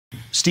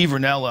Steve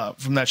Rinella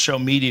from that show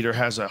Meat Eater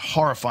has a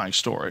horrifying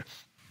story.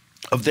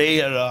 They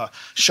had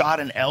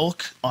shot an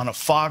elk on a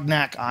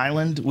Fognak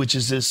Island, which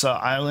is this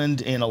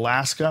island in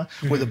Alaska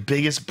where the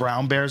biggest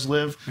brown bears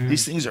live.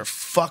 These things are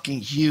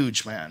fucking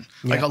huge, man.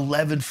 Like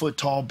 11-foot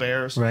tall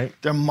bears. Right.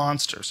 They're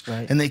monsters.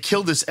 Right. And they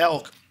killed this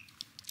elk,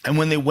 and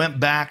when they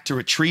went back to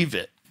retrieve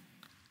it,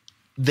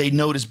 they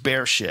noticed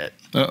bear shit.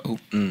 Uh-oh.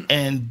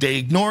 And they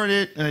ignored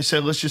it, and they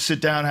said, let's just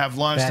sit down and have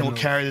lunch, and we'll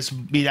carry this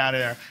meat out of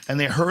there. And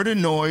they heard a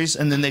noise,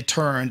 and then they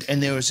turned,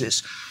 and there was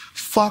this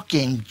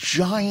fucking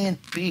giant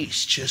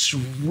beast just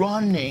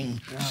running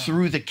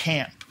through the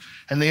camp.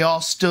 And they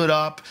all stood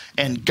up,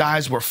 and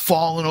guys were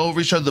falling over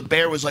each other. The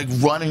bear was like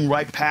running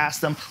right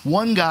past them.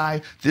 One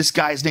guy, this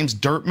guy's name's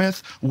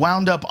Dirtmouth,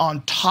 wound up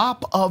on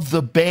top of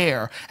the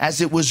bear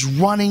as it was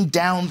running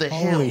down the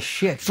hill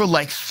for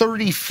like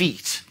 30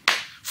 feet.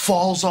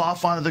 Falls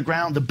off onto the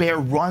ground. The bear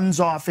runs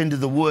off into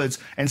the woods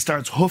and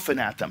starts hoofing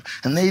at them.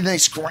 And they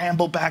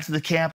scramble back to the camp.